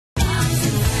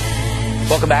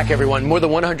Welcome back, everyone. More than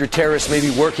 100 terrorists may be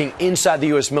working inside the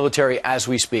U.S. military as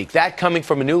we speak. That coming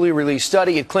from a newly released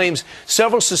study. It claims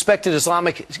several suspected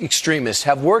Islamic extremists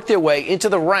have worked their way into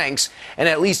the ranks, and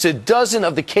at least a dozen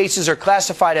of the cases are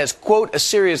classified as, quote, a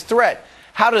serious threat.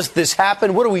 How does this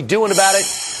happen? What are we doing about it?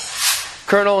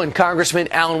 Colonel and Congressman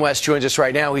Allen West joins us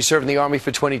right now. He served in the Army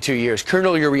for 22 years.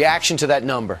 Colonel, your reaction to that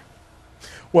number?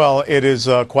 Well, it is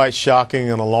quite shocking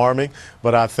and alarming,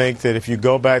 but I think that if you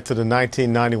go back to the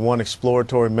 1991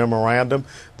 exploratory memorandum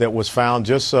that was found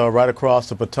just right across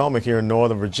the Potomac here in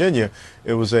Northern Virginia,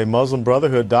 it was a Muslim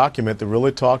Brotherhood document that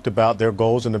really talked about their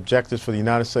goals and objectives for the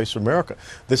United States of America.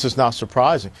 This is not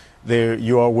surprising.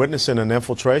 You are witnessing an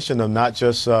infiltration of not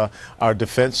just our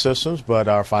defense systems, but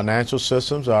our financial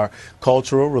systems, our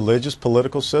cultural, religious,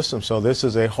 political systems. So this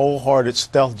is a wholehearted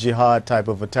stealth jihad type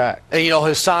of attack. And, you know,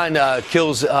 Hassan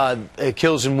kills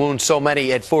and wounds so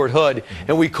many at Fort Hood,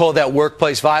 and we call that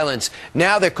workplace violence.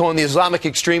 Now they're calling the Islamic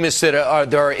extremists that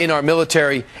are in our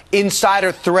military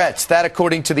insider threats. That,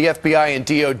 according to the FBI and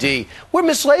DOD. We're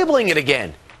mislabeling it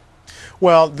again.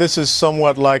 Well, this is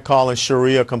somewhat like calling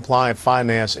Sharia-compliant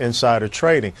finance insider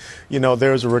trading. You know,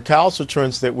 there's a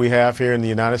recalcitrance that we have here in the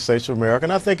United States of America,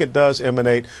 and I think it does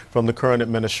emanate from the current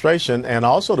administration, and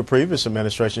also the previous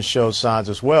administration shows signs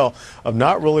as well of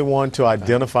not really wanting to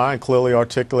identify and clearly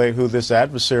articulate who this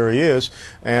adversary is,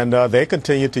 and they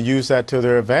continue to use that to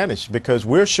their advantage because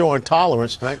we're showing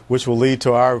tolerance, right, which will lead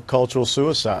to our cultural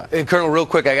suicide. And Colonel, real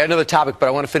quick, I got another topic, but I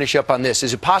want to finish up on this.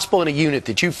 Is it possible in a unit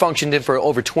that you functioned in for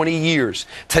over 20 years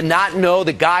to not know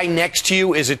the guy next to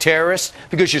you is a terrorist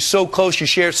because you're so close, you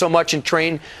share so much and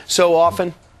train so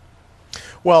often?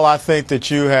 Well, I think that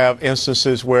you have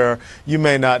instances where you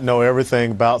may not know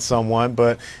everything about someone,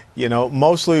 but you know,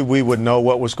 mostly we would know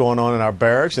what was going on in our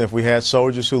barracks. And if we had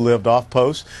soldiers who lived off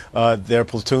post, their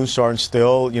platoon sergeants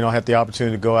still, had the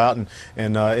opportunity to go out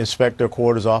and inspect their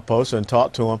quarters off post and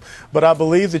talk to them. But I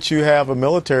believe that you have a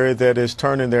military that is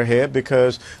turning their head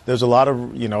because there's a lot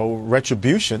of,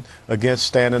 retribution against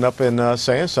standing up and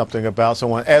saying something about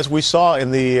someone. As we saw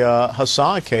in the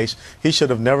Hassan case, he should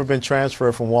have never been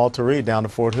transferred from Walter Reed down to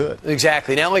Fort Hood.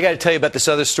 Exactly. Now I got to tell you about this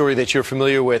other story that you're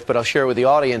familiar with, but I'll share it with the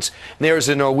audience. There's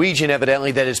a Norwegian,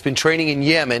 evidently, that has been training in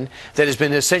Yemen, that has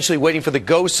been essentially waiting for the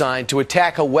go sign to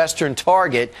attack a Western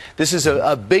target. This is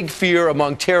a big fear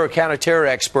among counter-terror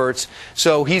experts.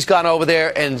 So he's gone over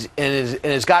there and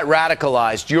has got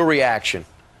radicalized. Your reaction?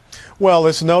 Well,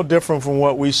 it's no different from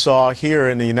what we saw here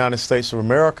in the United States of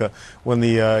America when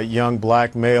the young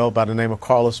black male by the name of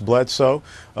Carlos Bledsoe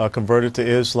converted to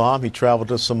Islam. He traveled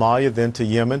to Somalia, then to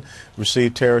Yemen,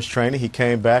 received terrorist training. He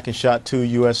came back and shot 2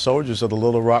 U.S. soldiers at the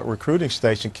Little Rock recruiting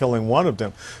station, killing one of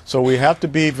them. So we have to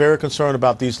be very concerned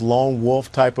about these lone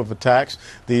wolf type of attacks,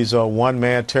 these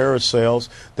one-man terrorist cells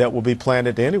that will be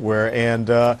planted anywhere.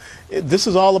 And this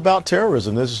is all about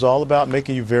terrorism. This is all about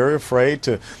making you very afraid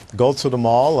to go to the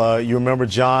mall. You remember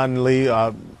John Lee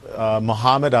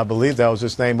Muhammad, I believe that was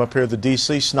his name up here, the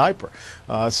D.C. sniper.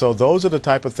 So those are the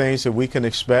type of things that we can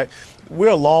expect. We're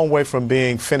a long way from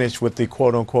being finished with the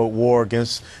quote-unquote war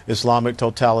against Islamic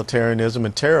totalitarianism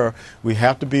and terror. We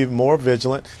have to be more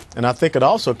vigilant, and I think it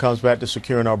also comes back to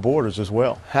securing our borders as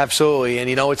well. Absolutely, and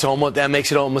that makes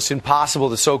it almost impossible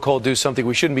to so-called do something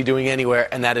we shouldn't be doing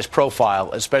anywhere, and that is profile,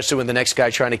 especially when the next guy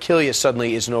trying to kill you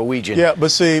suddenly is Norwegian. Yeah,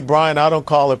 but see, Brian, I don't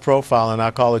call it profiling,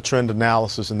 I call it trend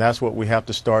analysis, and that's what we have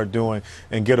to start doing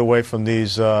and get away from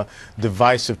these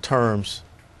divisive terms.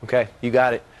 Okay, you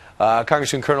got it.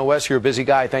 Congressman Colonel West, you're a busy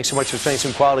guy. Thanks so much for spending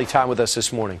some quality time with us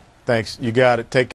this morning. Thanks. You got it. Take care.